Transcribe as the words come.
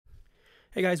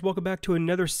Hey guys, welcome back to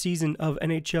another season of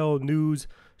NHL news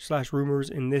 / rumors.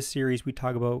 In this series, we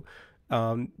talk about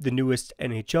the newest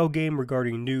NHL game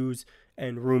regarding news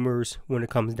and rumors when it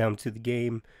comes down to the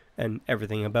game and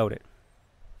everything about it.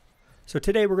 So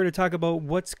today we're going to talk about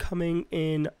what's coming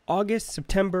in August,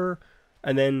 September,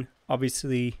 and then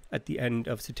obviously at the end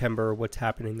of September, what's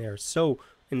happening there. So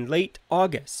in late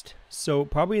August, so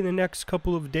probably in the next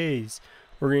couple of days,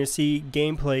 we're going to see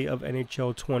gameplay of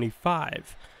NHL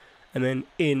 25. And then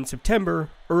in September,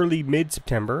 early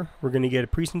mid-September, we're going to get a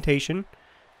presentation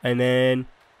and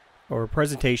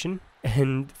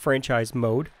franchise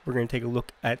mode. We're going to take a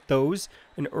look at those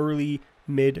in early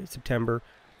mid-September.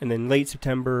 And then late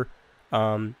September, we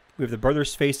have the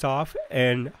Brothers Face Off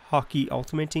and Hockey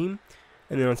Ultimate Team.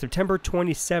 And then on September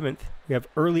 27th, we have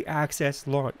early access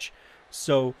launch.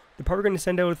 So they're probably going to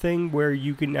send out a thing where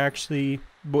you can actually,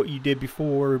 what you did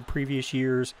before in previous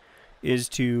years, is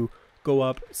to go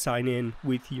up, sign in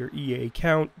with your EA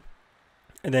account,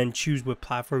 and then choose what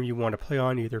platform you want to play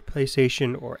on, either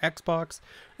PlayStation or Xbox,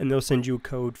 and they'll send you a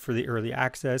code for the early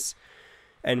access.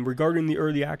 And regarding the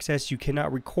early access, you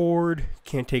cannot record,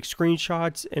 can't take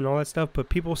screenshots and all that stuff, but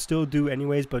people still do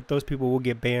anyways, but those people will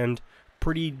get banned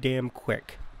pretty damn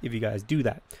quick if you guys do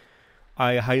that.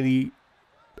 I highly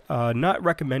not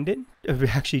recommend it of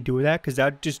actually doing that, because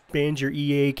that just bans your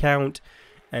EA account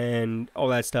and all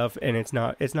that stuff, and it's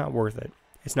not worth it.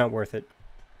 It's not worth it.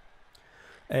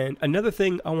 And another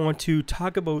thing I want to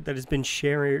talk about that has been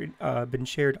shared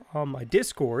on my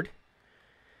Discord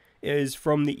is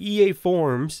from the EA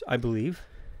forums, I believe,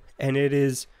 and it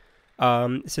is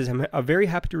it says, I'm very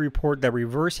happy to report that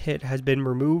reverse hit has been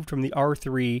removed from the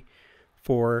R3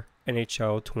 for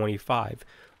NHL 25.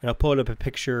 And I'll pull up a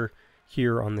picture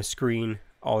here on the screen,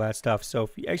 all that stuff. So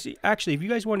if you actually, if you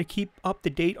guys want to keep up to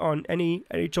date on any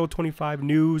NHL 25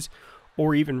 news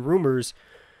or even rumors,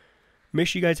 make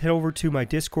sure you guys head over to my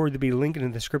Discord. There'll be a link in the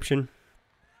description,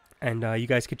 and you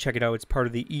guys can check it out. It's part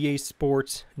of the EA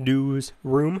Sports news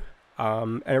room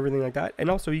and everything like that. And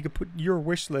also, you can put your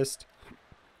wish list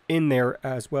in there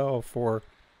as well for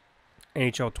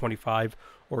NHL 25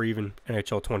 or even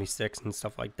NHL 26 and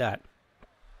stuff like that.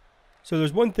 So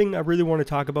there's one thing I really want to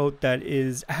talk about that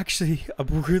is actually a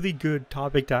really good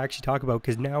topic to actually talk about,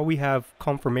 because now we have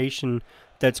confirmation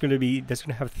that's going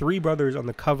to have three brothers on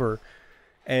the cover,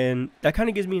 and that kind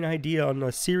of gives me an idea on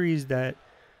a series that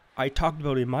I talked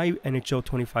about in my NHL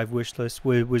 25 wish list,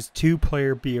 was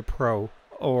 2-player be a pro,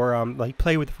 or like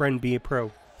play with a friend be a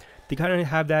pro. They kind of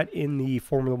have that in the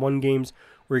Formula 1 games,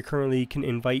 where you currently can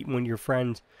invite one of your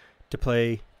friends to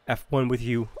play F1 with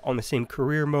you on the same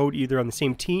career mode, either on the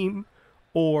same team,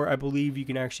 or I believe you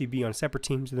can actually be on separate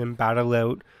teams and then battle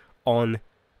out on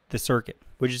the circuit,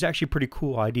 which is actually a pretty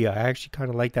cool idea. I actually kind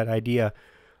of like that idea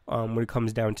when it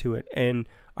comes down to it. And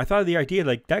I thought of the idea,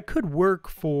 like, that could work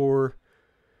for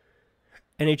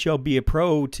NHL Be a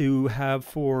Pro to have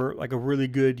for like a really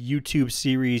good YouTube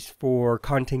series for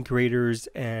content creators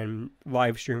and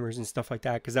live streamers and stuff like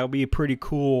that, because that would be pretty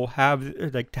cool to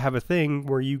have a thing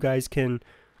where you guys can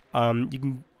you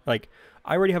can, like,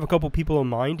 I already have a couple people in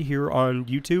mind here on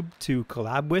YouTube to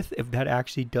collab with if that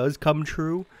actually does come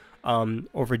true, or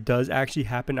if it does actually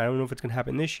happen. I don't know if it's going to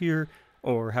happen this year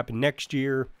or happen next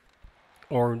year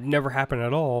or never happen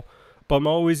at all, but I'm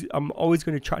always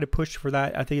going to try to push for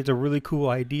that. I think it's a really cool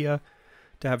idea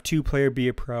to have 2-player be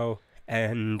a pro,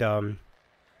 and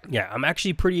yeah, I'm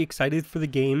actually pretty excited for the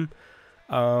game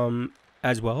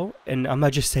as well. And I'm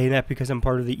not just saying that because I'm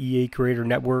part of the EA Creator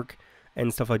Network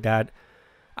and stuff like that.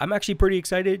 I'm actually pretty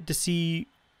excited to see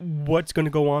what's going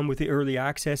to go on with the early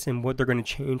access and what they're going to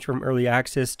change from early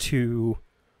access to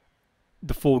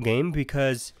the full game,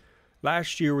 because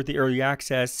last year with the early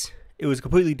access, it was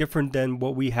completely different than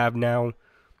what we have now,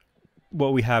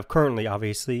 what we have currently,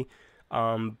 obviously.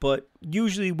 But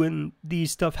usually when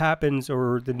these stuff happens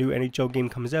or the new NHL game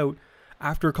comes out,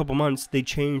 after a couple months, they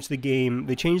change the game.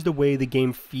 They change the way the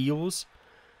game feels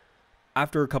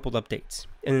after a couple of updates,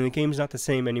 and then the game's not the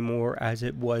same anymore as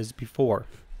it was before.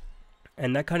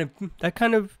 And that kind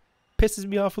of pisses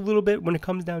me off a little bit when it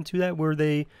comes down to that, where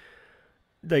they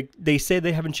say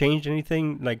they haven't changed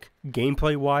anything like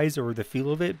gameplay wise or the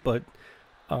feel of it, but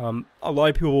a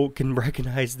lot of people can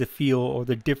recognize the feel or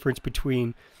the difference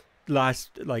between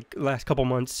last couple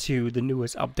months to the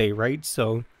newest update, right?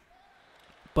 So,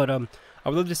 but I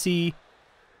would love to see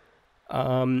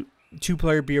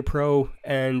 2-player be a pro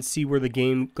and see where the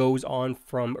game goes on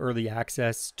from early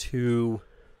access to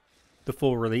the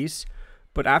full release.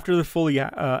 But after the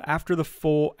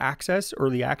full access,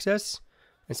 early access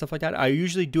and stuff like that, I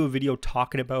usually do a video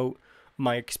talking about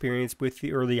my experience with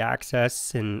the early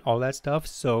access and all that stuff.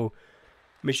 So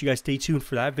Make sure you guys stay tuned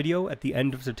for that video at the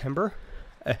end of September.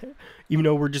 Even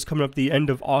though we're just coming up the end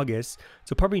of August.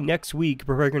 So probably next week,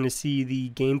 we're probably going to see the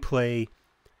gameplay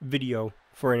video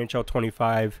for NHL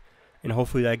 25. And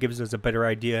hopefully that gives us a better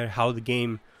idea how the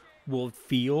game will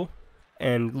feel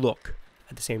and look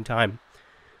at the same time.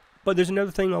 But there's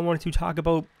another thing I wanted to talk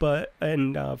about.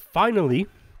 Finally,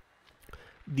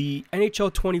 the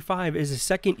NHL 25 is the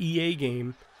second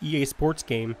EA Sports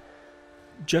game,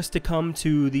 just to come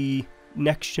to the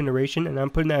next generation. And I'm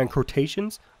putting that in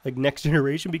quotations, like next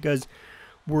generation, because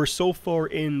we're so far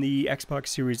in the Xbox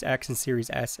Series X and Series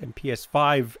S and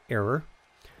PS5 era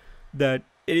that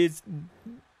it is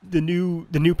the new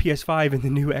PS5 and the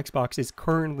new Xbox is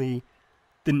currently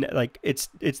it's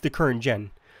the current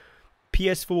gen.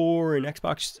 PS4 and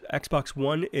Xbox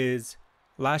One is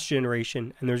last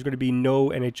generation, and there's going to be no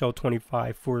NHL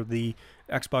 25 for the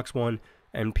Xbox One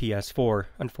and PS4,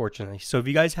 unfortunately. So if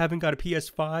you guys haven't got a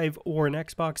PS5 or an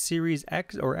Xbox Series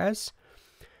X or S,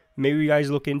 maybe you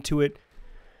guys look into it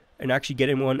and actually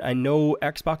getting one. I know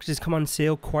Xboxes come on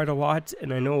sale quite a lot,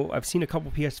 and I know I've seen a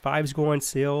couple PS5s go on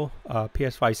sale,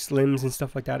 PS5 Slims and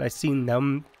stuff like that. I've seen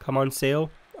them come on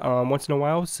sale once in a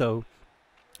while. So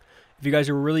if you guys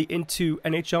are really into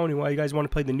NHL and you guys want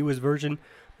to play the newest version,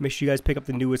 make sure you guys pick up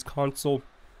the newest console.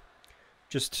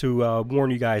 Just to warn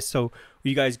you guys, so when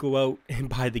you guys go out and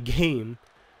buy the game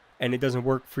and it doesn't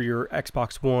work for your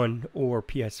Xbox One or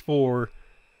PS4,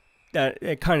 that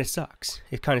it kind of sucks.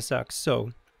 It kind of sucks.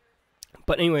 So,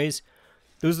 but anyways,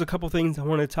 those are a couple things I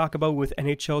want to talk about with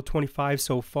NHL 25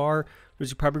 so far.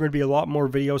 There's probably going to be a lot more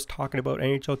videos talking about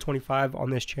NHL 25 on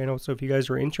this channel. So if you guys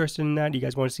are interested in that, you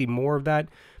guys want to see more of that,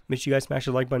 make sure you guys smash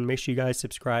the like button. Make sure you guys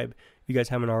subscribe if you guys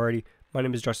haven't already. My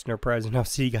name is Prez, and I'll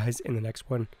see you guys in the next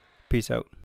one. Peace out.